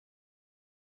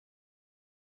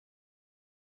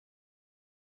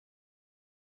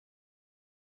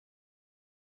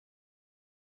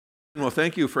Well,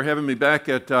 thank you for having me back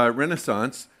at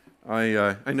Renaissance.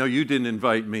 I know you didn't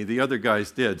invite me, the other guys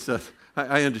did, so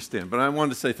I understand. But I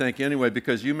wanted to say thank you anyway,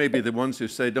 because you may be the ones who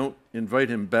say don't invite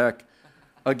him back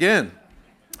again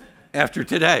after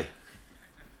today.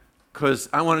 Because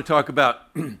I want to talk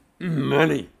about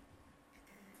money.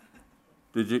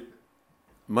 Did you?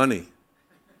 Money.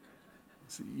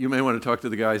 So you may want to talk to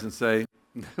the guys and say,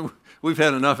 we've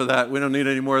had enough of that. We don't need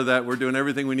any more of that. We're doing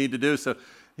everything we need to do, so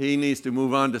he needs to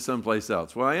move on to someplace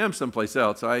else. Well, I am someplace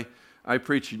else. I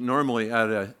preach normally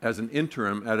as an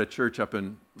interim at a church up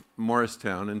in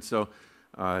Morristown, and so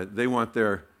they want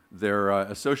their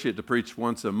associate to preach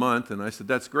once a month, and I said,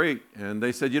 that's great. And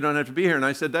they said, you don't have to be here. And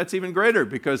I said, that's even greater,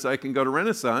 because I can go to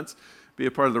Renaissance, be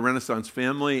a part of the Renaissance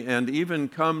family, and even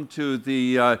come to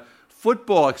the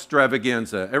football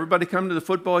extravaganza. Everybody come to the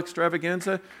football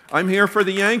extravaganza? I'm here for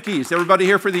the Yankees. Everybody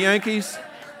here for the Yankees?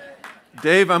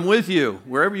 Dave, I'm with you.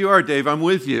 Wherever you are, Dave, I'm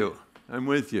with you. I'm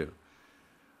with you.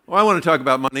 Well, I want to talk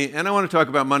about money, and I want to talk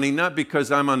about money not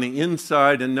because I'm on the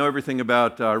inside and know everything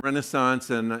about Renaissance,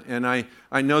 and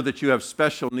I know that you have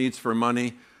special needs for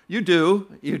money. You do,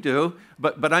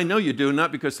 but I know you do,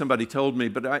 not because somebody told me,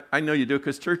 but I know you do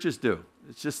because churches do.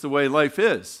 It's just the way life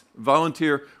is.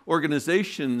 Volunteer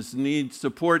organizations need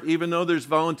support, even though there's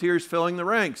volunteers filling the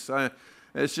ranks.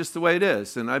 It's just the way it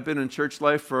is. And I've been in church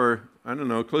life for,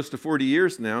 close to 40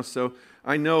 years now, so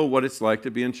I know what it's like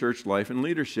to be in church life and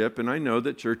leadership, and I know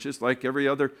that churches, like every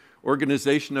other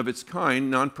organization of its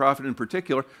kind, nonprofit in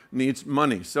particular, needs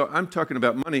money. So I'm talking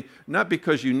about money, not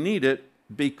because you need it,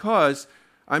 because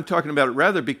I'm talking about it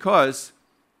rather because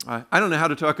I don't know how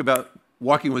to talk about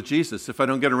walking with Jesus if I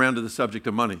don't get around to the subject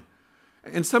of money.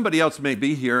 And somebody else may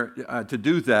be here to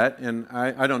do that, and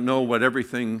I don't know what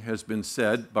everything has been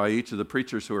said by each of the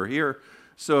preachers who are here,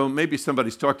 so maybe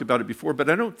somebody's talked about it before, but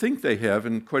I don't think they have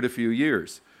in quite a few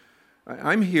years.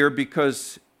 I'm here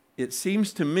because it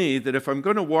seems to me that if I'm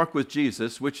going to walk with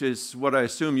Jesus, which is what I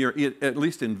assume you're at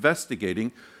least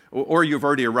investigating, or you've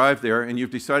already arrived there and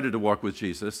you've decided to walk with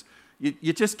Jesus,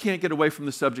 you just can't get away from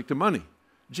the subject of money.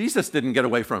 Jesus didn't get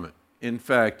away from it. In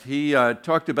fact, he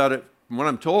talked about it, from what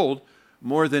I'm told,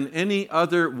 more than any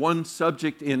other one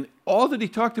subject in all that he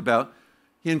talked about.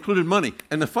 He included money.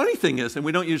 And the funny thing is, and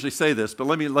we don't usually say this, but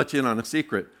let me let you in on a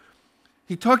secret.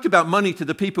 He talked about money to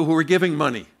the people who were giving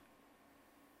money,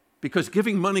 because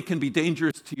giving money can be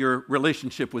dangerous to your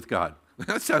relationship with God.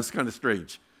 That sounds kind of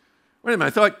strange. Wait a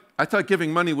minute, I thought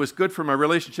giving money was good for my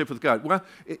relationship with God. Well,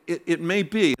 it may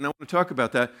be, and I want to talk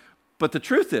about that. But the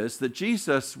truth is that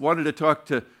Jesus wanted to talk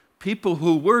to people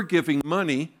who were giving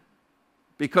money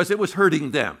because it was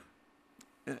hurting them.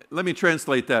 Let me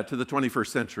translate that to the 21st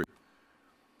century.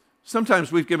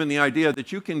 Sometimes we've given the idea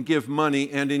that you can give money,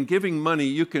 and in giving money,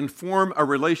 you can form a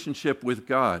relationship with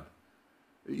God.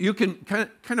 You can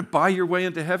kind of buy your way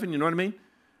into heaven, you know what I mean?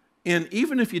 And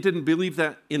even if you didn't believe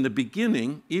that in the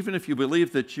beginning, even if you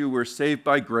believe that you were saved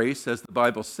by grace, as the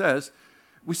Bible says,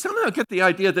 we somehow get the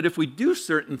idea that if we do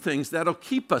certain things, that'll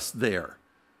keep us there.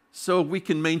 So we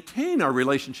can maintain our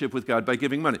relationship with God by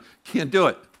giving money. Can't do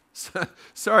it.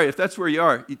 Sorry, if that's where you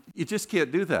are, you just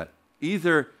can't do that.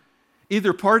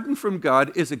 Either pardon from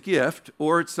God is a gift,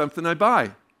 or it's something I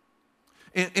buy.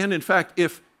 And in fact,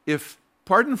 if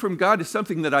pardon from God is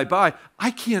something that I buy,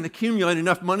 I can't accumulate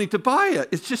enough money to buy it.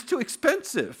 It's just too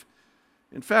expensive.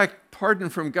 In fact, pardon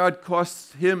from God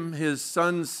costs him his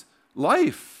son's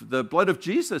life. The blood of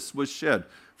Jesus was shed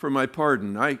for my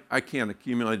pardon. I can't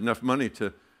accumulate enough money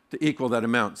to equal that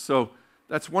amount. So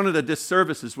that's one of the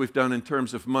disservices we've done in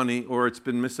terms of money, or it's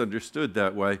been misunderstood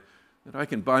that way, that I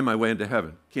can buy my way into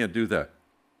heaven. Can't do that.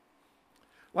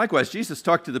 Likewise, Jesus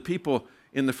talked to the people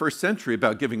in the first century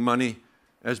about giving money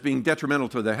as being detrimental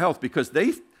to their health, because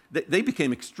they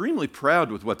became extremely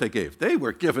proud with what they gave. They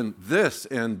were given this,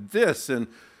 and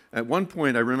at one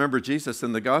point, I remember Jesus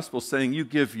in the gospel saying, you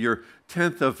give your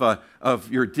tenth of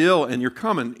your dill and your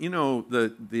cumin,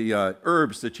 the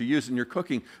herbs that you use in your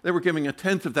cooking. They were giving a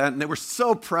tenth of that, and they were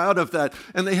so proud of that.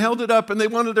 And they held it up, and they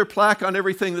wanted their plaque on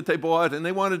everything that they bought, and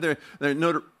they wanted their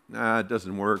note. It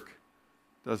doesn't work.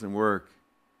 Doesn't work.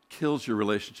 Kills your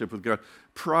relationship with God.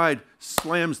 Pride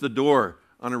slams the door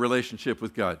on a relationship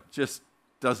with God. Just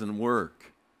doesn't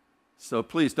work. So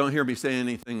please don't hear me say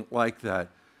anything like that.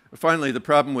 Finally, the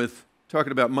problem with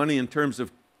talking about money in terms of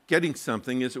getting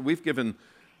something is that we've given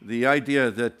the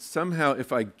idea that somehow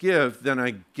if I give, then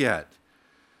I get.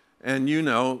 And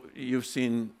you've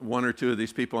seen one or two of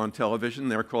these people on television.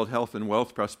 They're called health and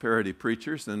wealth prosperity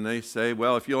preachers, and they say,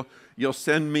 well, if you'll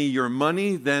send me your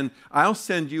money, then I'll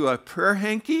send you a prayer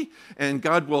hanky, and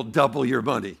God will double your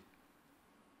money.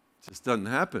 It just doesn't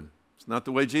happen. It's not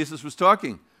the way Jesus was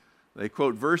talking. They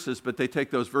quote verses, but they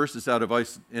take those verses out of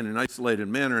in an isolated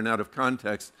manner and out of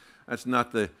context. That's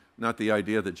not the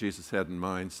idea that Jesus had in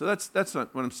mind. So that's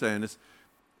not what I'm saying. Is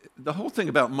the whole thing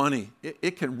about money,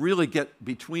 it can really get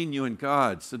between you and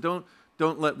God. So don't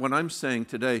let what I'm saying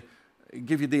today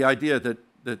give you the idea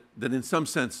that in some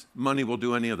sense money will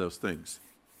do any of those things.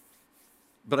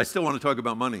 But I still want to talk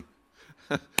about money.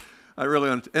 I really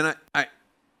want to, and I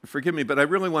forgive me, but I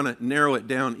really want to narrow it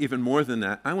down even more than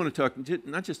that. I want to talk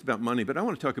not just about money, but I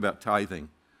want to talk about tithing.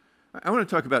 I want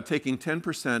to talk about taking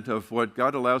 10% of what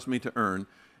God allows me to earn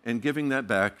and giving that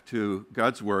back to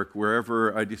God's work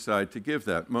wherever I decide to give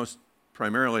that. Most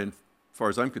primarily, as far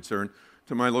as I'm concerned,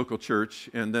 to my local church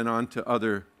and then on to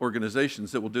other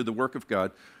organizations that will do the work of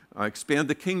God, expand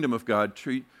the kingdom of God,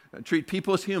 treat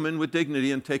people as human with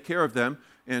dignity and take care of them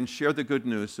and share the good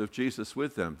news of Jesus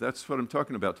with them. That's what I'm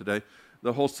talking about today,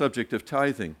 the whole subject of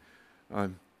tithing.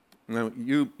 Now,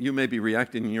 you may be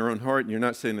reacting in your own heart, and you're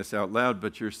not saying this out loud,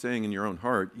 but you're saying in your own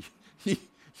heart,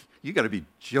 you got to be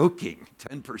joking,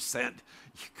 10%.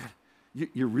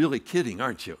 You're really kidding,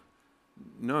 aren't you?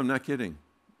 No, I'm not kidding.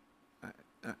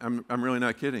 I'm really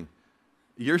not kidding.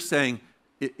 You're saying,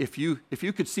 if you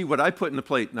could see what I put in the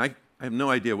plate, and I have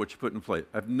no idea what you put in the plate.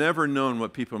 I've never known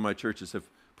what people in my churches have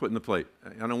put in the plate.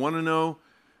 I don't want to know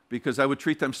because I would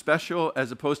treat them special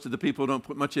as opposed to the people who don't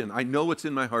put much in. I know what's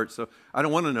in my heart, so I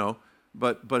don't want to know.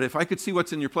 But if I could see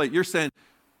what's in your plate, you're saying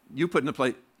you put in the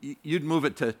plate, you'd move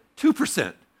it to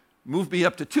 2%. Move me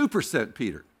up to 2%,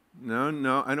 Peter.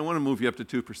 No, I don't want to move you up to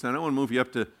 2%. I want to move you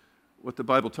up to what the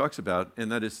Bible talks about,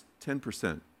 and that is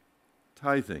 10%,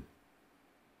 tithing.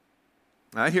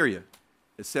 I hear you.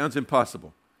 It sounds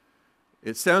impossible.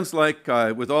 It sounds like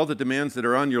with all the demands that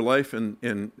are on your life and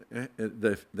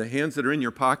the hands that are in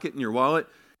your pocket and your wallet,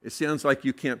 it sounds like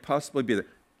you can't possibly be there.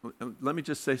 Let me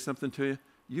just say something to you.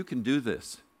 You can do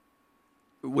this.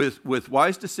 With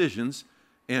wise decisions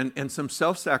and some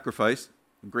self-sacrifice,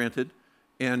 granted,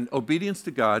 and obedience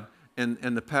to God and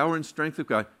the power and strength of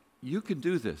God, you can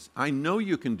do this. I know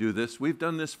you can do this. We've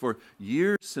done this for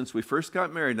years since we first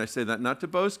got married. And I say that not to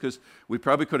boast because we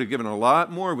probably could have given a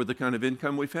lot more with the kind of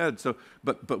income we've had.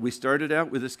 But we started out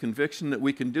with this conviction that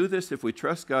we can do this if we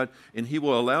trust God, and He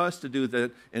will allow us to do that,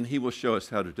 and He will show us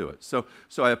how to do it. So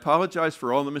I apologize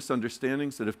for all the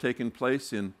misunderstandings that have taken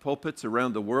place in pulpits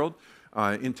around the world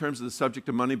in terms of the subject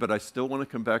of money, but I still want to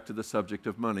come back to the subject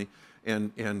of money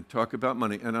and talk about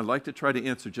money. And I'd like to try to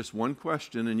answer just one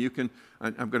question, and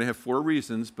I'm going to have 4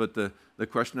 reasons, but the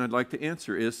question I'd like to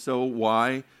answer is, so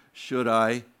why should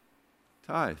I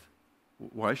tithe?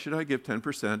 Why should I give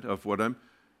 10% of what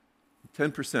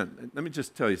 10%? Let me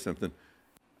just tell you something.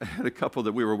 I had a couple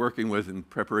that we were working with in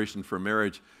preparation for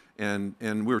marriage, and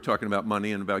we were talking about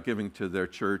money and about giving to their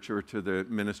church or to the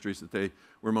ministries that they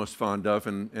were most fond of.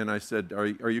 And I said,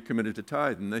 are you committed to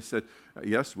tithe? And they said,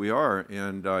 yes, we are.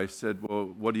 And I said, well,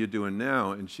 what are you doing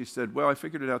now? And she said, well, I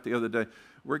figured it out the other day.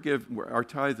 Our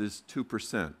tithe is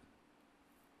 2%.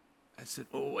 I said,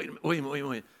 oh, wait a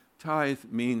minute. Tithe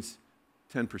means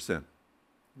 10%.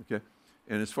 Okay?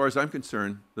 And as far as I'm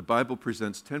concerned, the Bible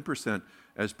presents 10%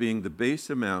 as being the base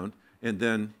amount, and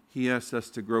then He asks us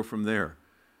to grow from there.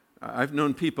 I've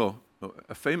known people,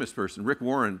 a famous person, Rick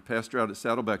Warren, pastor out at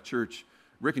Saddleback Church.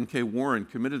 Rick and Kay Warren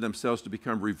committed themselves to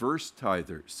become reverse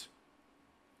tithers.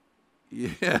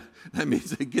 Yeah, that means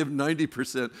they give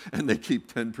 90% and they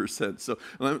keep 10%. So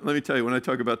let me tell you, when I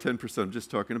talk about 10%, I'm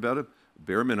just talking about a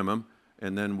bare minimum,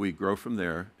 and then we grow from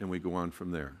there and we go on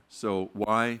from there. So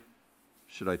why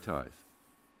should I tithe?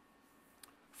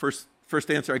 First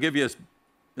answer I give you is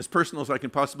as personal as I can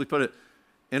possibly put it,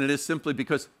 and it is simply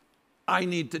because I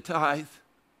need to tithe.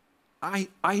 I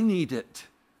need it.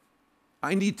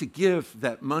 I need to give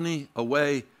that money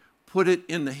away, put it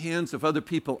in the hands of other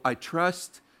people I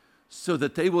trust so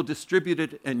that they will distribute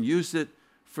it and use it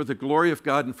for the glory of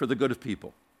God and for the good of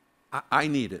people. I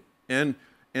need it. And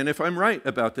if I'm right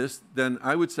about this, then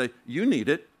I would say you need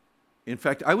it. In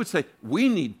fact, I would say we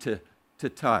need to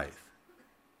tithe.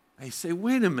 I say,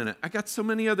 wait a minute, I got so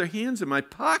many other hands in my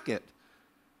pocket.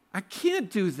 I can't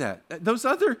do that. Those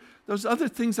other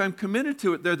things I'm committed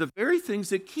to, they're the very things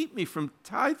that keep me from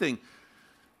tithing.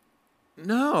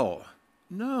 No,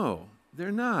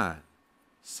 they're not.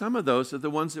 Some of those are the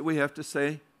ones that we have to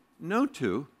say no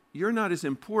to. You're not as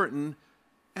important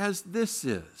as this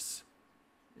is.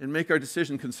 And make our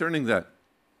decision concerning that.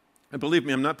 And believe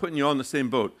me, I'm not putting you all in the same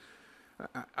boat.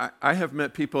 I have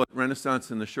met people at Renaissance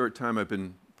in the short time I've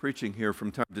been preaching here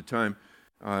from time to time.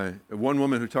 One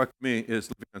woman who talked to me is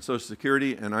living on Social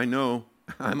Security, and I know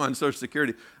I'm on Social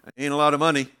Security. It ain't a lot of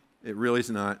money. It really is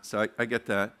not, so I get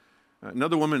that.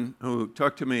 Another woman who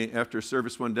talked to me after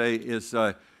service one day is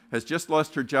has just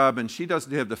lost her job, and she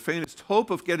doesn't have the faintest hope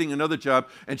of getting another job,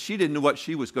 and she didn't know what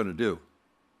she was going to do.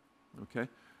 Okay?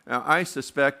 Now, I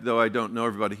suspect, though I don't know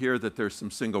everybody here, that there's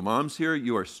some single moms here.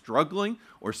 You are struggling,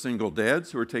 or single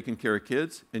dads who are taking care of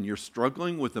kids, and you're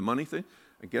struggling with the money thing.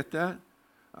 I get that.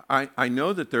 I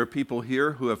know that there are people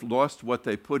here who have lost what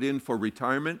they put in for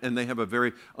retirement, and they have a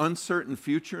very uncertain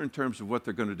future in terms of what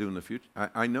they're going to do in the future.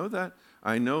 I know that.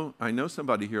 I know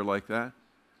somebody here like that.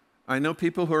 I know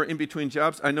people who are in between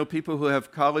jobs. I know people who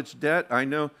have college debt.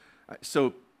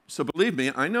 So believe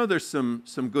me, I know there's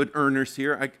some good earners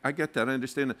here. I get that. I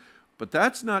understand that. But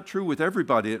that's not true with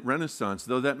everybody at Renaissance,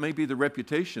 though that may be the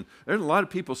reputation. There's a lot of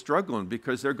people struggling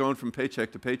because they're going from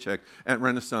paycheck to paycheck at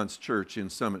Renaissance Church in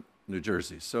Summit, New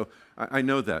Jersey. So I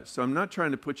know that. So I'm not trying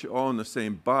to put you all in the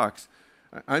same box.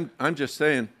 I'm just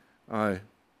saying, you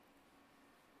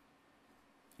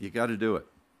got to do it.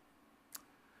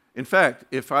 In fact,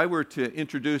 if I were to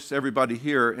introduce everybody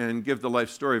here and give the life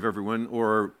story of everyone,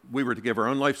 or we were to give our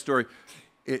own life story,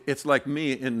 it's like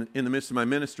me in the midst of my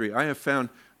ministry. I have found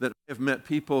that I have met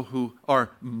people who are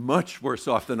much worse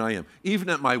off than I am, even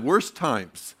at my worst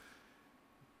times.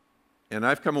 And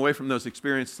I've come away from those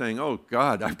experiences saying, oh,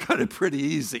 God, I've got it pretty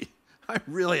easy. I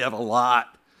really have a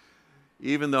lot,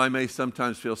 even though I may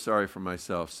sometimes feel sorry for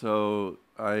myself. So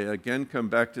I again come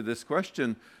back to this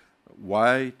question,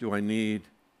 why do I need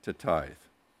to tithe?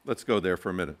 Let's go there for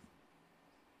a minute.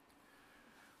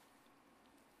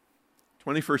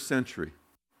 21st century,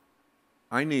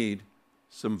 I need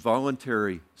some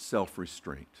voluntary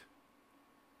self-restraint.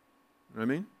 You know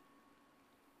what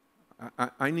I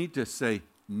mean? I need to say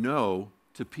no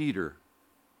to Peter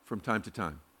from time to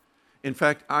time. In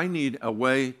fact, I need a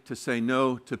way to say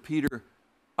no to Peter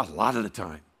a lot of the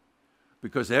time,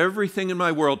 because everything in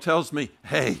my world tells me,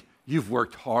 hey, you've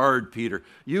worked hard, Peter.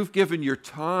 You've given your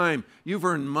time. You've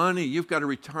earned money. You've got a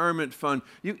retirement fund.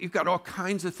 You've got all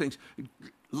kinds of things.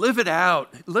 Live it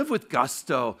out. Live with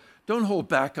gusto. Don't hold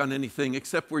back on anything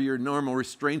except where your normal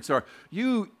restraints are.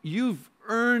 You've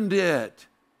earned it.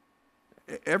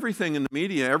 Everything in the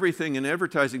media, everything in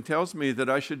advertising tells me that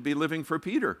I should be living for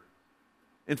Peter.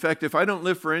 In fact, if I don't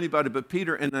live for anybody but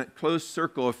Peter and that close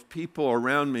circle of people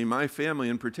around me, my family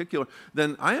in particular,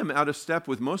 then I am out of step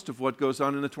with most of what goes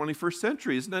on in the 21st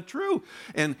century. Isn't that true?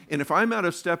 And if I'm out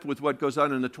of step with what goes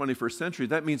on in the 21st century,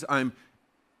 that means I'm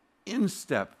in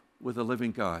step with a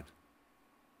living God.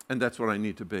 And that's what I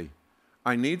need to be.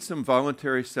 I need some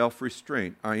voluntary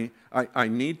self-restraint. I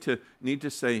need to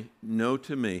say no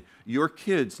to me. Your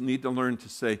kids need to learn to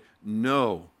say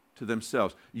no to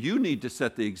themselves. You need to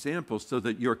set the example so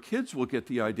that your kids will get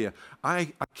the idea,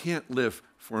 I can't live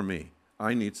for me.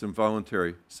 I need some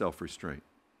voluntary self-restraint.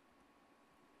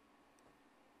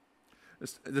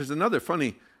 There's another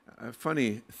funny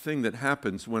thing that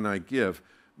happens when I give.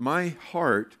 My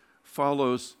heart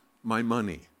follows my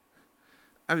money.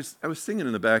 I was singing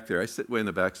in the back there. I sit way in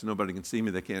the back so nobody can see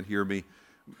me. They can't hear me.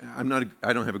 I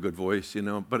don't have a good voice,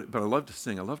 but I love to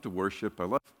sing. I love to worship.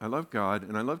 I love God,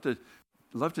 and I love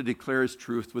to declare His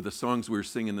truth with the songs we were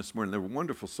singing this morning. They were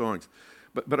wonderful songs.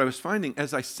 But I was finding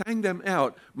as I sang them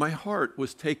out, my heart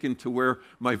was taken to where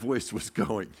my voice was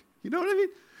going. You know what I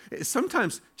mean?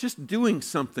 Sometimes just doing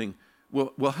something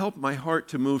will help my heart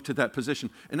to move to that position.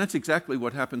 And that's exactly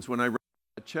what happens when I write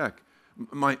a check.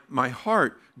 My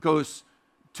heart goes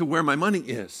to where my money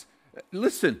is.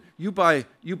 Listen, you buy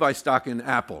stock in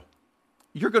Apple.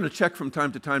 You're going to check from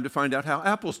time to time to find out how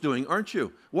Apple's doing, aren't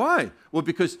you? Why? Well,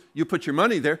 because you put your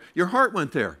money there, your heart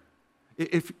went there.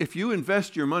 If you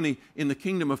invest your money in the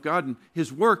kingdom of God and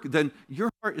His work, then your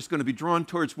heart is going to be drawn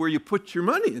towards where you put your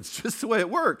money. It's just the way it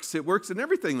works. It works in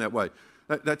everything that way.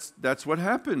 That's what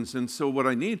happens. And so what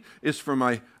I need is for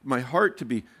my heart to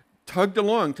be tugged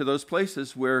along to those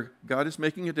places where God is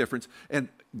making a difference. And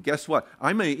guess what?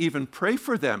 I may even pray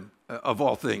for them, of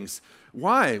all things.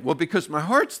 Why? Well, because my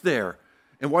heart's there.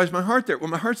 And why is my heart there? Well,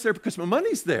 my heart's there because my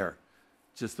money's there.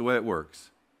 Just the way it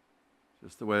works.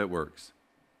 Just the way it works.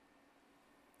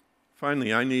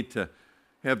 Finally, I need to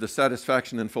have the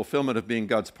satisfaction and fulfillment of being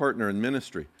God's partner in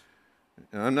ministry.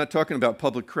 And I'm not talking about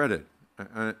public credit.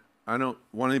 I don't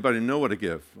want anybody to know what I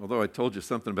give, although I told you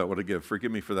something about what I give.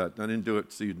 Forgive me for that. I didn't do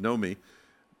it so you'd know me.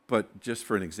 But just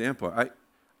for an example,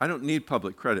 I don't need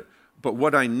public credit. But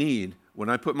what I need when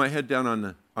I put my head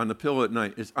down on the pillow at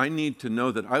night is I need to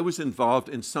know that I was involved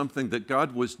in something that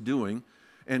God was doing.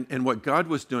 And what God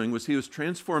was doing was He was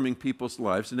transforming people's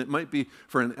lives. And it might be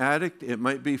for an addict. It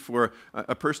might be for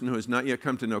a person who has not yet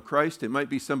come to know Christ. It might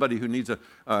be somebody who needs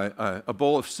a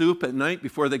bowl of soup at night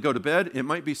before they go to bed. It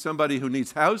might be somebody who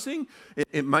needs housing.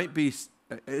 It might be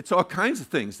It's all kinds of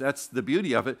things. That's the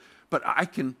beauty of it. But I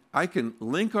can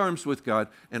link arms with God,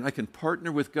 and I can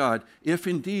partner with God if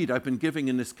indeed I've been giving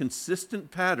in this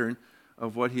consistent pattern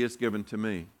of what he has given to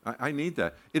me. I need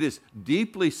that. It is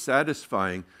deeply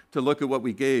satisfying to look at what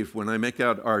we gave when I make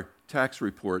out our tax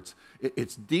reports.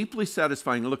 It's deeply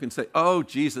satisfying to look and say, oh,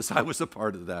 Jesus, I was a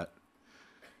part of that.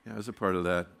 Yeah, I was a part of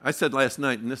that. I said last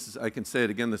night, and I can say it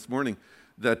again this morning,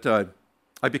 that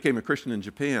I became a Christian in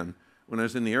Japan when I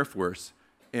was in the Air Force.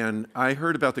 And I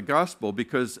heard about the gospel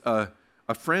because a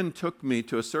friend took me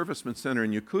to a serviceman center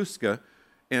in Yokosuka.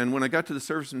 And when I got to the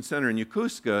serviceman center in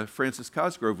Yokosuka, Francis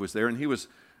Cosgrove was there, and he was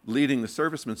leading the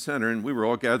serviceman center, and we were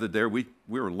all gathered there. We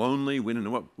were lonely. We didn't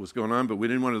know what was going on, but we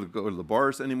didn't want to go to the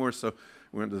bars anymore, so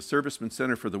we went to the serviceman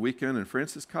center for the weekend, and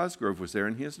Francis Cosgrove was there,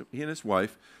 and he and his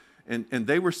wife, and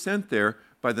they were sent there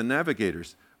by the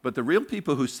navigators. But the real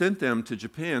people who sent them to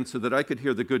Japan so that I could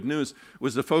hear the good news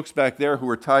was the folks back there who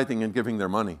were tithing and giving their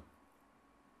money.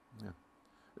 Yeah.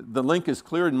 The link is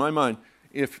clear in my mind.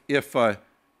 If I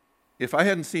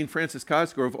hadn't seen Francis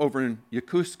Cosgrove over in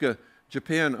Yokosuka,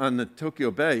 Japan on the Tokyo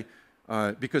Bay,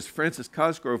 because Francis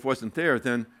Cosgrove wasn't there,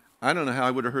 then I don't know how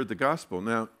I would have heard the gospel.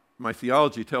 Now, my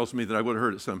theology tells me that I would have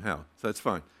heard it somehow, so that's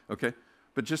fine, okay?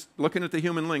 But just looking at the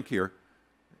human link here,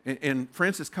 and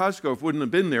Francis Cosgrove wouldn't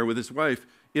have been there with his wife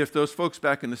if those folks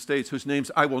back in the States, whose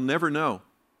names I will never know,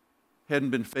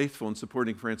 hadn't been faithful in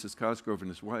supporting Francis Cosgrove and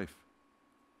his wife.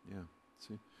 Yeah,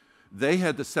 see? They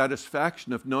had the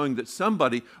satisfaction of knowing that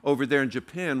somebody over there in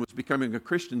Japan was becoming a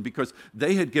Christian because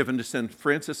they had given to send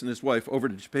Francis and his wife over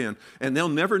to Japan. And they'll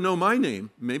never know my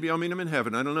name. Maybe I'll meet them in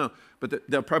heaven, I don't know. But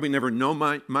they'll probably never know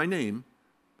my name.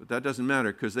 But that doesn't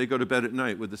matter because they go to bed at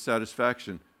night with the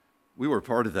satisfaction. We were a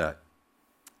part of that.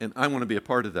 And I want to be a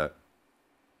part of that.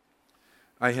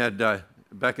 I had,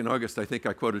 back in August, I think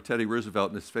I quoted Teddy Roosevelt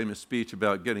in his famous speech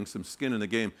about getting some skin in the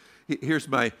game. Here's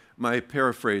my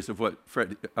paraphrase of what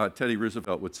Teddy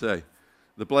Roosevelt would say.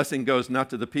 The blessing goes not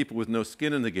to the people with no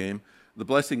skin in the game. The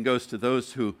blessing goes to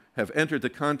those who have entered the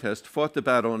contest, fought the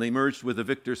battle, and emerged with the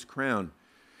victor's crown.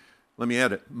 Let me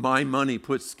add it. My money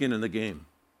puts skin in the game.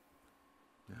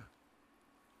 Yeah.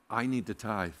 I need to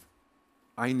tithe.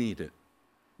 I need it.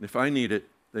 And if I need it,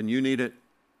 then you need it,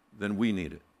 then we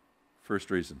need it.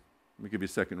 First reason. Let me give you a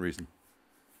second reason.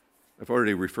 I've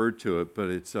already referred to it, but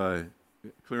it's a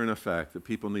clear enough fact that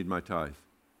people need my tithe.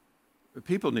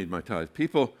 People need my tithe.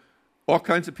 People, all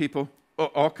kinds of people,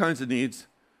 all kinds of needs.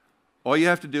 All you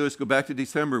have to do is go back to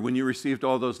December when you received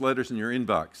all those letters in your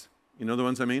inbox. You know the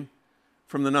ones I mean?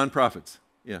 From the nonprofits.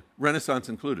 Yeah, Renaissance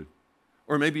included.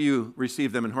 Or maybe you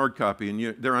received them in hard copy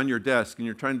and they're on your desk and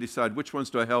you're trying to decide which ones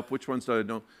do I help, which ones do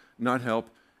I not help,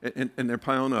 and they're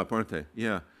piling up, aren't they?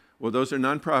 Yeah. Well, those are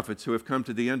nonprofits who have come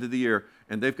to the end of the year,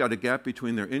 and they've got a gap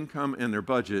between their income and their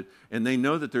budget, and they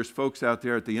know that there's folks out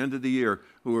there at the end of the year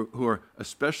who are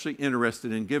especially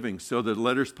interested in giving, so the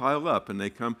letters pile up, and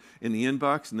they come in the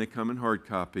inbox, and they come in hard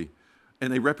copy.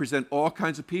 And they represent all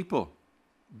kinds of people.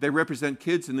 They represent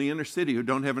kids in the inner city who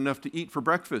don't have enough to eat for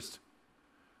breakfast.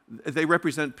 They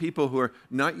represent people who are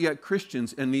not yet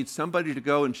Christians and need somebody to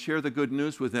go and share the good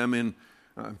news with them in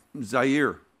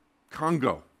Zaire,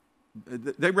 Congo.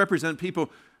 They represent people.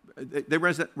 They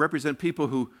represent people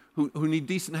who need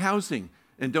decent housing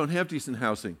and don't have decent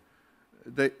housing.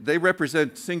 They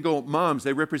represent single moms.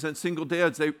 They represent single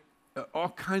dads. All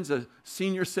kinds of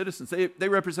senior citizens. They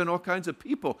represent all kinds of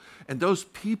people, and those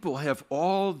people have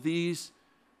all these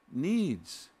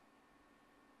needs,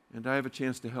 and I have a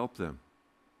chance to help them.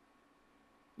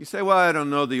 You say, "Well, I don't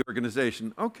know the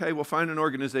organization." Okay, well, find an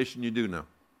organization you do know.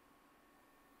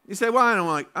 You say, "Well, I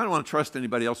don't want to trust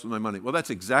anybody else with my money." Well, that's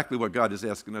exactly what God is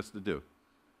asking us to do,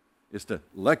 is to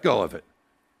let go of it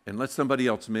and let somebody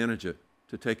else manage it,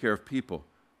 to take care of people.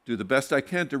 Do the best I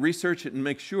can to research it and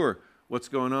make sure what's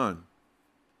going on.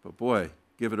 But boy,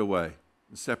 give it away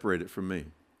and separate it from me.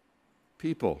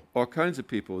 People, all kinds of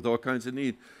people with all kinds of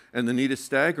need, and the need is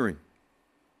staggering.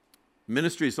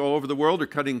 Ministries all over the world are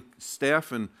cutting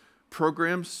staff and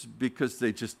programs because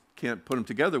they just can't put them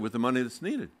together with the money that's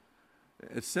needed.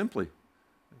 It's simply,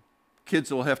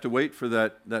 kids will have to wait for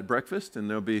that breakfast, and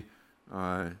there'll be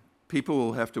people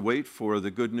will have to wait for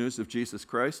the good news of Jesus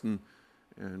Christ, and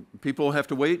people will have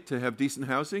to wait to have decent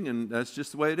housing, and that's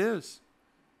just the way it is.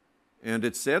 And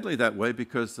it's sadly that way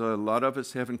because a lot of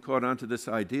us haven't caught on to this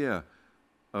idea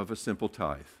of a simple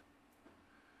tithe.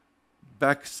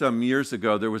 Back some years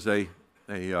ago, there was a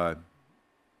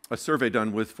survey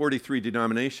done with 43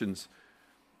 denominations.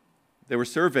 They were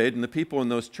surveyed, and the people in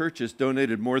those churches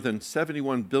donated more than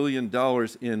 $71 billion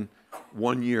in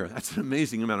 1 year. That's an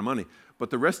amazing amount of money. But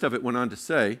the rest of it went on to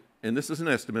say, and this is an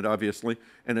estimate obviously,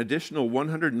 an additional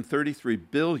 $133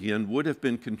 billion would have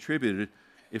been contributed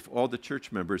if all the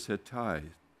church members had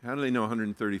tithed. How do they know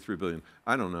 $133 billion?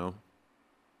 I don't know.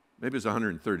 Maybe it's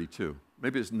 132.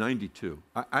 Maybe it's 92.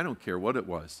 I don't care what it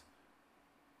was.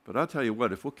 But I'll tell you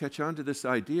what, if we'll catch on to this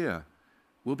idea,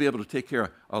 we'll be able to take care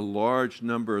of a large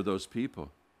number of those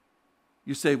people.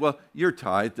 You say, well, your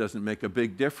tithe doesn't make a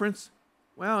big difference.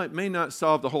 Well, it may not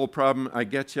solve the whole problem. I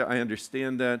get you. I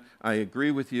understand that. I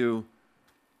agree with you.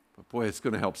 But boy, it's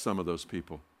going to help some of those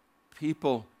people.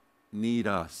 People need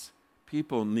us.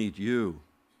 People need you.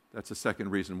 That's the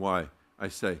second reason why I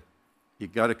say you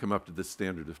got to come up to this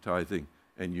standard of tithing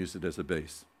and use it as a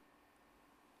base.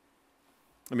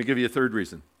 Let me give you a third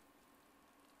reason.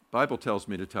 Bible tells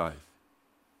me to tithe.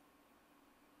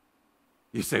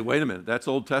 You say, wait a minute, that's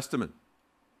Old Testament.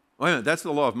 Wait a minute, that's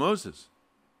the law of Moses.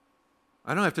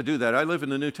 I don't have to do that. I live in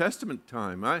the New Testament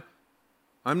time.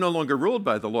 I'm no longer ruled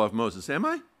by the law of Moses, am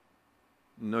I?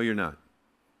 No, you're not.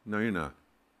 No, you're not.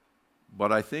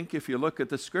 But I think if you look at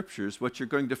the scriptures, what you're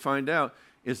going to find out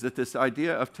is that this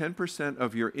idea of 10%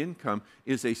 of your income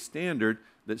is a standard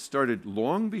that started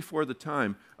long before the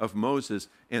time of Moses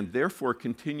and therefore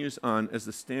continues on as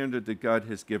the standard that God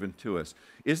has given to us.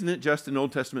 Isn't it just in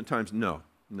Old Testament times? No,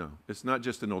 it's not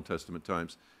just in Old Testament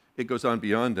times. It goes on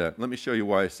beyond that. Let me show you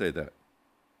why I say that.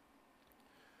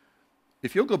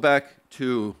 If you'll go back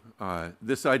to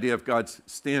this idea of God's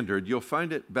standard, you'll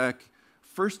find it back,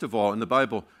 first of all, in the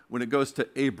Bible when it goes to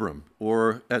Abram,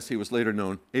 or as he was later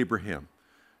known, Abraham.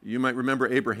 You might remember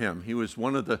Abraham. He was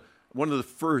one of the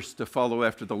first to follow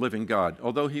after the living God.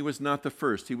 Although he was not the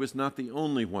first, he was not the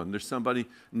only one. There's somebody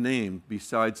named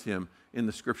besides him in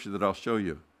the scripture that I'll show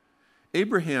you.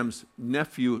 Abraham's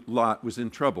nephew Lot was in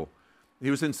trouble.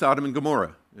 He was in Sodom and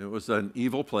Gomorrah. It was an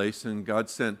evil place, and God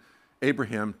sent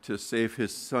Abraham to save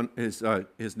his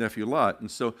nephew Lot. And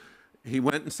so he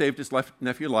went and saved his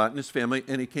nephew Lot and his family,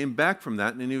 and he came back from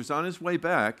that, and he was on his way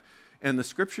back. And the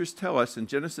scriptures tell us in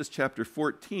Genesis chapter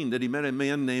 14 that he met a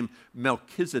man named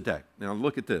Melchizedek. Now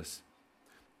look at this.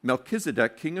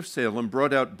 Melchizedek, king of Salem,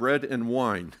 brought out bread and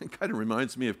wine. It kind of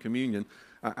reminds me of communion.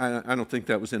 I don't think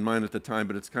that was in mine at the time,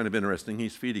 but it's kind of interesting.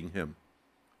 He's feeding him.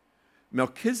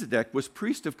 Melchizedek was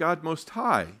priest of God Most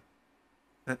High.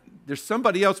 There's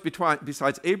somebody else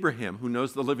besides Abraham who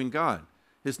knows the living God.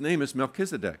 His name is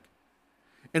Melchizedek.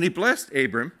 And he blessed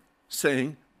Abram,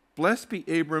 saying, "Blessed be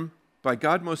Abram by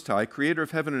God Most High, creator of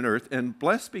heaven and earth, and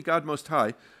blessed be God Most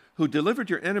High, who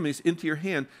delivered your enemies into your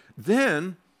hand."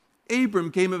 Then Abram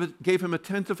gave him a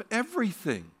tenth of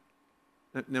everything.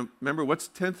 Now, remember, what's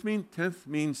tenth mean? Tenth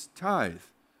means tithe.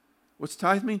 What's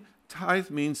tithe mean? Tithe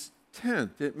means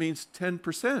tenth. It means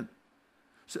 10%.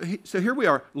 So here we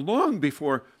are, long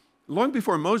before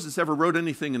Moses ever wrote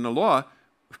anything in the law,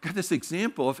 we've got this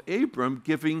example of Abram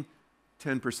giving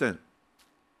 10%.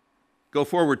 Go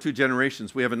forward 2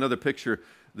 generations. We have another picture.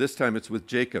 This time it's with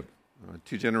Jacob,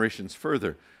 2 generations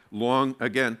further. Long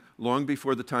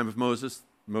before the time of Moses.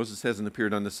 Moses hasn't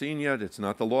appeared on the scene yet. It's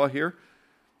not the law here.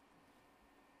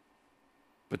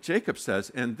 But Jacob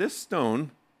says, "And this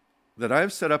stone that I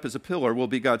have set up as a pillar will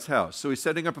be God's house." So he's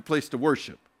setting up a place to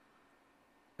worship.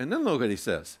 And then look what he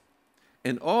says.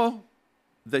 "And all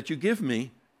that you give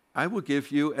me, I will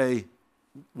give you a,"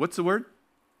 what's the word?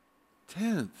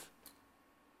 Tenth.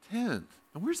 And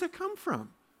where's that come from?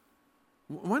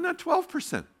 Why not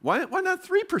 12%? Why not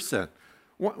 3%?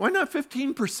 Why not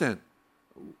 15%?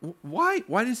 Why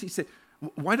does he say,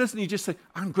 why doesn't he just say,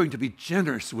 "I'm going to be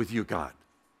generous with you, God"?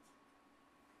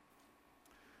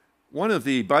 One of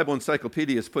the Bible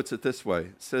encyclopedias puts it this way.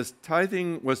 It says,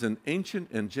 "Tithing was an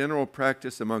ancient and general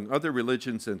practice among other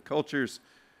religions and cultures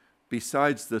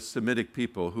besides the Semitic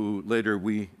people, who later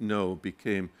we know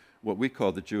became what we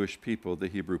call the Jewish people, the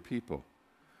Hebrew people."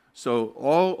 So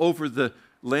all over the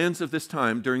lands of this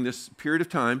time, during this period of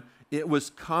time, it was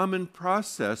common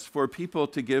process for people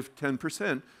to give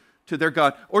 10% to their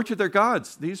God or to their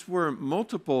gods. These were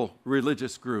multiple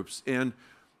religious groups, and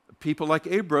people like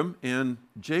Abram and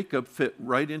Jacob fit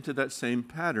right into that same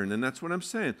pattern. And that's what I'm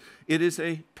saying. It is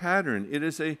a pattern. It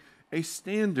is a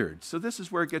standard. So this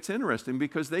is where it gets interesting,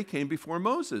 because they came before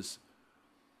Moses.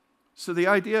 So the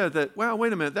idea that, well,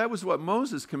 wait a minute, that was what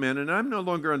Moses commanded, and I'm no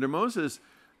longer under Moses.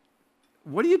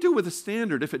 What do you do with a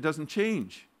standard if it doesn't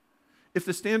change? If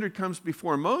the standard comes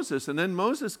before Moses, and then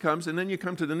Moses comes, and then you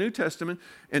come to the New Testament,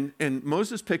 and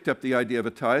Moses picked up the idea of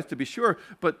a tithe, to be sure,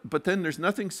 but then there's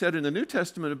nothing said in the New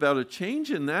Testament about a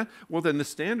change in that. Well, then the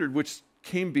standard which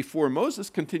came before Moses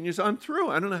continues on through.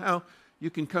 I don't know how you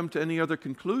can come to any other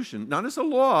conclusion. Not as a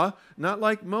law, not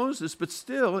like Moses, but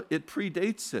still it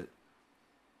predates it.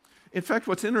 In fact,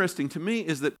 what's interesting to me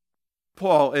is that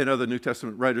Paul and other New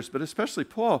Testament writers, but especially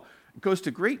Paul, goes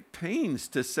to great pains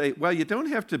to say, well, you don't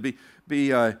have to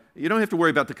you don't have to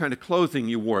worry about the kind of clothing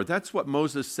you wore. That's what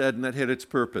Moses said, and that had its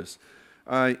purpose.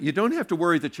 You don't have to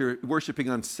worry that you're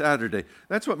worshiping on Saturday.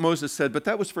 That's what Moses said, but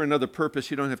that was for another purpose.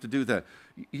 You don't have to do that.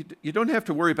 You don't have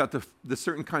to worry about the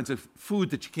certain kinds of food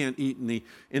that you can't eat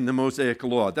in the Mosaic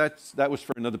law. That was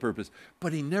for another purpose.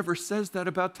 But he never says that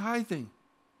about tithing.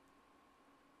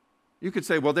 You could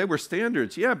say, well, they were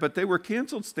standards. Yeah, but they were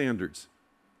canceled standards.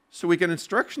 So we get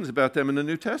instructions about them in the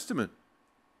New Testament.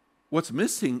 What's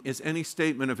missing is any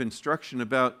statement of instruction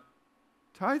about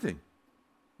tithing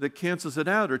that cancels it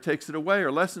out or takes it away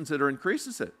or lessens it or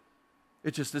increases it.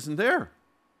 It just isn't there.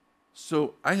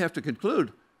 So I have to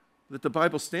conclude that the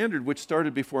Bible standard, which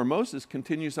started before Moses,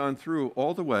 continues on through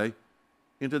all the way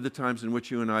into the times in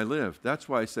which you and I live. That's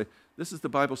why I say this is the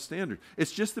Bible standard.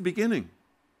 It's just the beginning.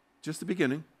 Just the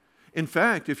beginning. In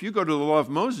fact, if you go to the law of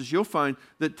Moses, you'll find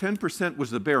that 10% was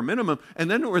the bare minimum,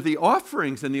 and then there were the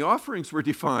offerings, and the offerings were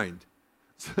defined.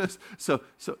 So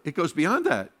it goes beyond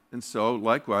that. And so,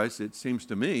 likewise, it seems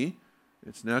to me,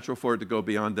 it's natural for it to go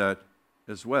beyond that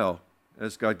as well,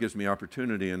 as God gives me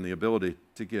opportunity and the ability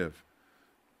to give.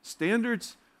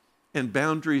 Standards and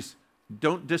boundaries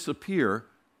don't disappear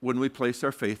when we place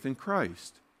our faith in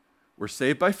Christ. We're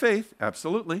saved by faith,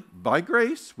 absolutely. By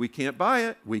grace, we can't buy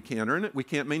it, we can't earn it, we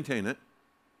can't maintain it.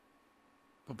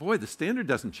 But boy, the standard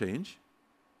doesn't change,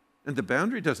 and the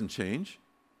boundary doesn't change.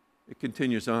 It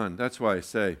continues on. That's why I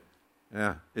say,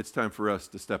 it's time for us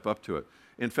to step up to it.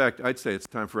 In fact, I'd say it's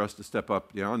time for us to step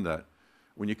up beyond that.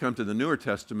 When you come to the Newer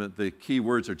Testament, the key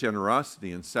words are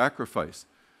generosity and sacrifice.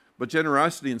 But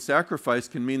generosity and sacrifice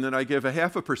can mean that I give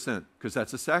 0.5%, because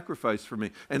that's a sacrifice for me,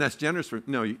 and that's generous for me.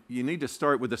 No, you need to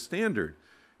start with a standard.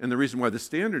 And the reason why the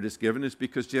standard is given is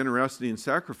because generosity and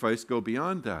sacrifice go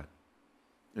beyond that.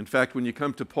 In fact, when you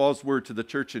come to Paul's word to the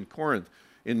church in Corinth,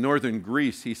 in northern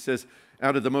Greece, he says,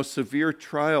 out of the most severe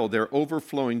trial, their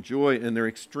overflowing joy and their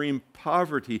extreme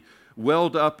poverty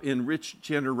welled up in rich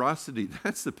generosity.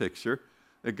 That's the picture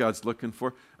that God's looking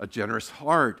for, a generous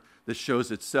heart that shows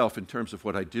itself in terms of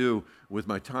what I do with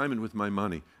my time and with my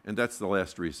money. And that's the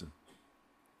last reason.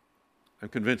 I'm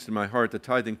convinced in my heart that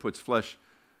tithing puts flesh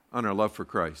on our love for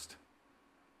Christ.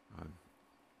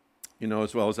 You know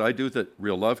as well as I do that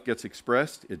real love gets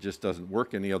expressed. It just doesn't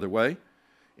work any other way.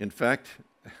 In fact,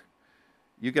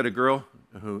 you get a girl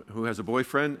who has a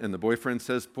boyfriend, and the boyfriend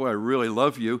says, boy, I really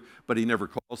love you, but he never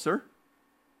calls her.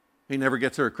 He never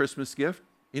gets her a Christmas gift.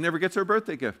 He never gets her a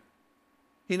birthday gift.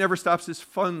 He never stops his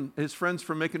friends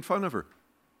from making fun of her.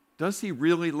 Does he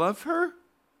really love her?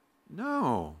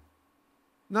 No.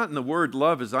 Not in the word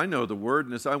love as I know the word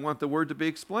and as I want the word to be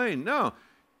explained. No.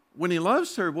 When he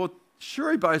loves her, well,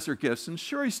 sure he buys her gifts, and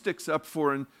sure he sticks up for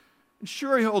her, and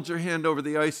sure he holds her hand over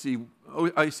the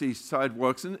icy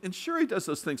sidewalks, and sure he does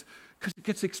those things because it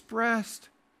gets expressed.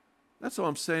 That's all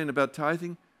I'm saying about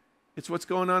tithing. It's what's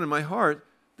going on in my heart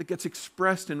that gets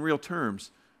expressed in real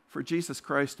terms for Jesus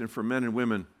Christ and for men and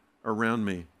women around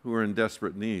me who are in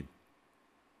desperate need.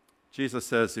 Jesus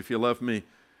says, if you love me,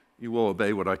 you will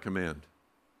obey what I command.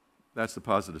 That's the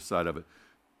positive side of it.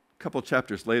 A couple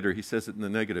chapters later, he says it in the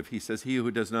negative. He says, he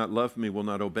who does not love me will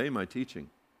not obey my teaching.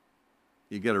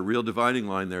 You get a real dividing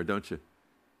line there, don't you?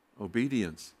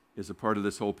 Obedience is a part of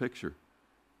this whole picture.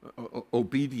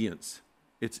 Obedience.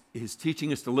 His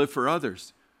teaching is to live for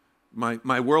others.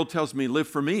 My world tells me live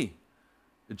for me.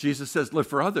 Jesus says live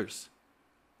for others.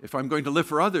 If I'm going to live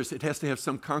for others, it has to have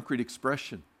some concrete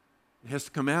expression. It has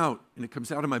to come out, and it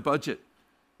comes out of my budget.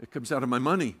 It comes out of my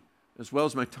money, as well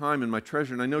as my time and my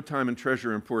treasure. And I know time and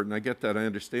treasure are important. I get that. I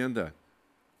understand that.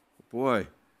 Boy,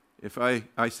 if I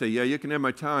say, yeah, you can have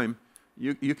my time,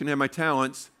 you can have my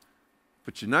talents,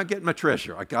 but you're not getting my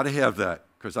treasure. I got to have that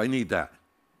because I need that.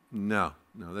 No,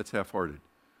 that's half-hearted.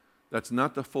 That's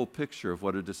not the full picture of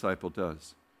what a disciple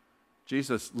does.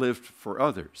 Jesus lived for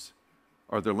others.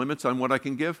 Are there limits on what I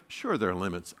can give? Sure, there are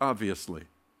limits, obviously.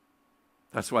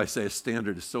 That's why I say a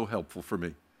standard is so helpful for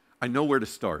me. I know where to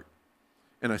start,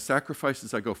 and I sacrifice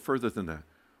as I go further than that,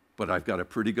 but I've got a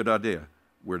pretty good idea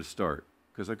where to start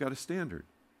because I've got a standard,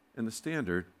 and the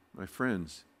standard, my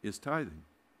friends, is tithing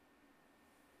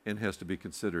and has to be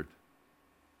considered.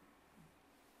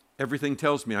 Everything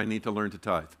tells me I need to learn to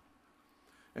tithe.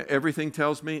 Everything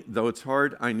tells me, though it's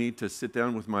hard, I need to sit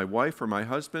down with my wife or my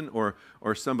husband or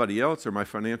somebody else or my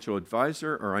financial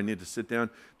advisor, or I need to sit down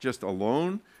just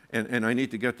alone and I need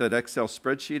to get that Excel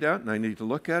spreadsheet out and I need to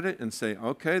look at it and say,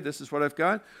 okay, this is what I've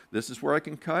got, this is where I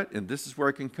can cut, and this is where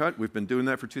I can cut. We've been doing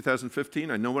that for 2015.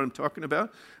 I know what I'm talking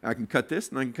about. I can cut this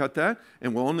and I can cut that,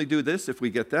 and we'll only do this if we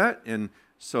get that. And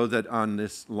so that on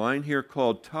this line here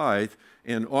called tithe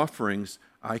and offerings,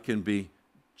 I can be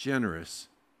generous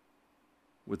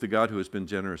with the God who has been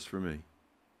generous for me.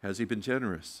 Has he been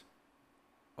generous?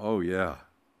 Oh, yeah.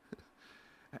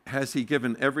 Has he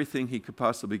given everything he could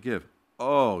possibly give?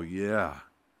 Oh, yeah.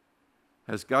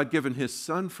 Has God given his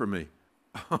son for me?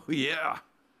 Oh, yeah.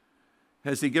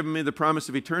 Has he given me the promise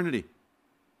of eternity?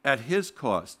 At his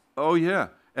cost? Oh, yeah.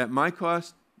 At my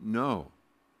cost? No.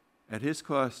 At his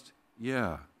cost?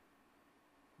 Yeah.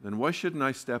 Then why shouldn't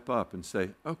I step up and say,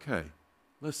 okay,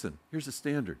 listen, here's a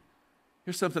standard.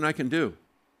 Here's something I can do.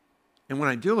 And when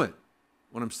I do it,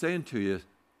 what I'm saying to you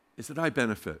is that I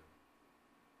benefit.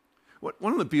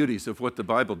 One of the beauties of what the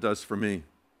Bible does for me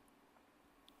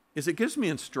is it gives me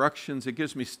instructions, it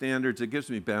gives me standards, it gives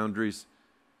me boundaries,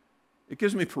 it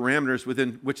gives me parameters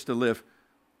within which to live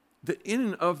that in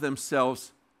and of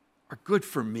themselves are good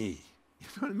for me. You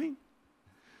know what I mean?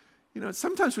 You know,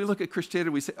 sometimes we look at Christianity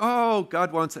and we say, oh,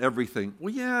 God wants everything.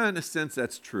 Well, yeah, in a sense,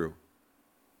 that's true.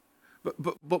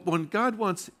 But when God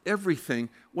wants everything,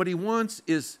 what he wants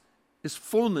is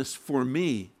fullness for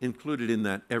me included in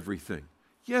that everything.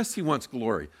 Yes, he wants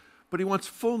glory, but he wants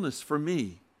fullness for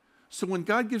me. So when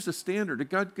God gives a standard or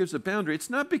God gives a boundary, it's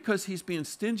not because he's being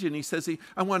stingy and he says,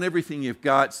 I want everything you've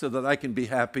got so that I can be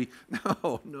happy.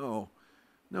 No.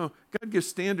 God gives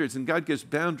standards and God gives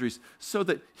boundaries so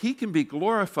that he can be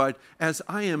glorified as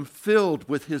I am filled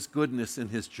with his goodness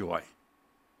and his joy.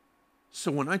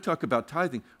 So when I talk about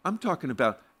tithing, I'm talking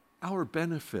about our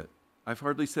benefit. I've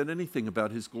hardly said anything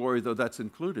about his glory, though that's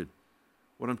included.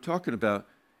 What I'm talking about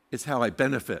is how I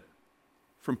benefit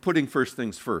from putting first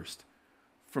things first,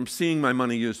 from seeing my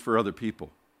money used for other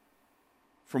people,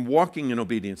 from walking in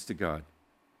obedience to God,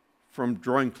 from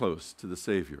drawing close to the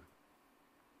Savior.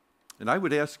 And I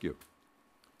would ask you,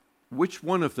 which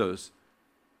one of those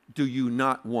do you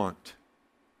not want?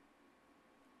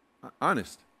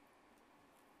 Honest.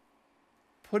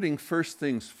 Putting first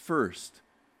things first,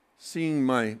 seeing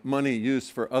my money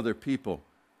used for other people,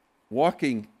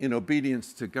 walking in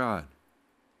obedience to God,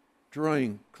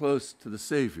 drawing close to the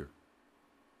Savior.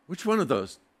 Which one of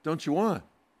those don't you want?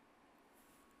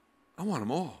 I want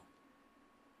them all.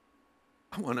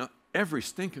 I want every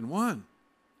stinking one.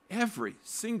 Every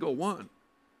single one.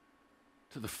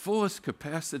 To the fullest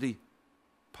capacity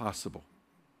possible.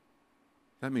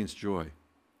 That means joy.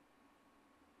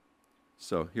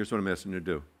 So here's what I'm asking you to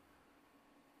do.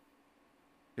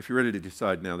 If you're ready to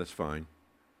decide now, that's fine.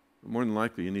 But more than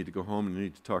likely, you need to go home and you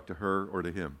need to talk to her or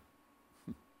to him.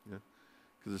 Yeah?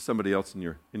 Because there's somebody else in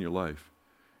your life.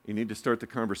 You need to start the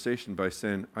conversation by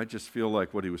saying, I just feel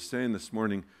like what he was saying this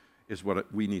morning is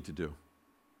what we need to do.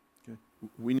 Okay?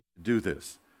 We need to do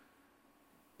this.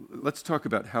 Let's talk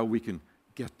about how we can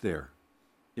get there.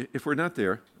 If we're not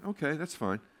there, okay, that's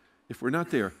fine. If we're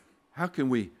not there, how can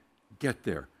we get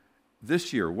there?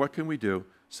 This year, what can we do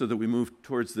so that we move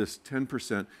towards this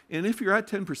 10%? And if you're at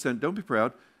 10%, don't be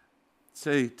proud.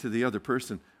 Say to the other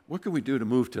person, what can we do to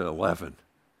move to 11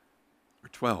 or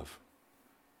 12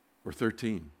 or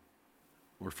 13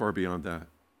 or far beyond that?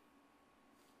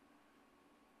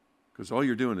 Because all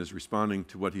you're doing is responding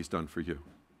to what he's done for you.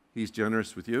 He's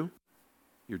generous with you.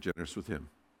 You're generous with him.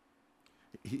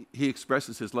 He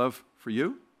expresses his love for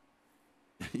you.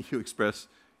 You express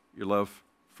your love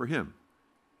for him.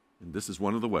 And this is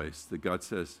one of the ways that God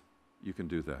says you can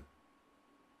do that.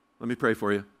 Let me pray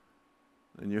for you.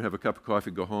 And you have a cup of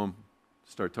coffee, go home,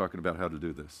 start talking about how to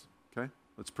do this. Okay?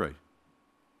 Let's pray.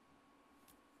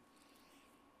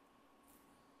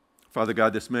 Father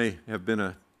God, this may have been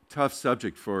a tough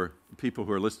subject for people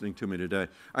who are listening to me today.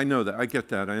 I know that. I get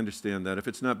that. I understand that. If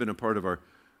it's not been a part of our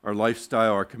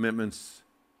lifestyle, our commitments,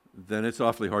 then it's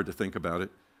awfully hard to think about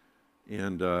it.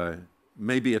 And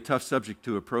may be a tough subject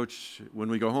to approach when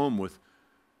we go home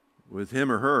with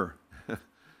him or her.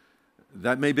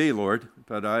 That may be, Lord,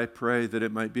 but I pray that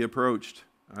it might be approached.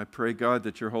 I pray, God,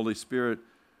 that your Holy Spirit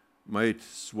might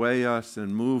sway us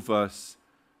and move us,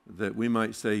 that we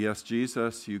might say, yes,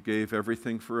 Jesus, you gave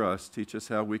everything for us. Teach us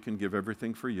how we can give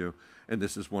everything for you. And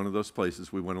this is one of those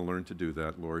places we want to learn to do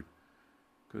that, Lord,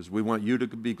 because we want you to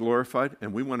be glorified,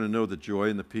 and we want to know the joy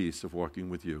and the peace of walking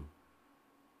with you.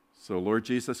 So, Lord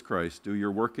Jesus Christ, do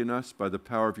your work in us by the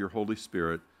power of your Holy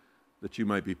Spirit, that you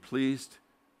might be pleased,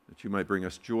 that you might bring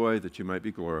us joy, that you might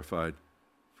be glorified.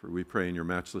 For we pray in your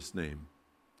matchless name.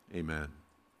 Amen.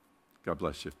 God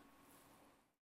bless you.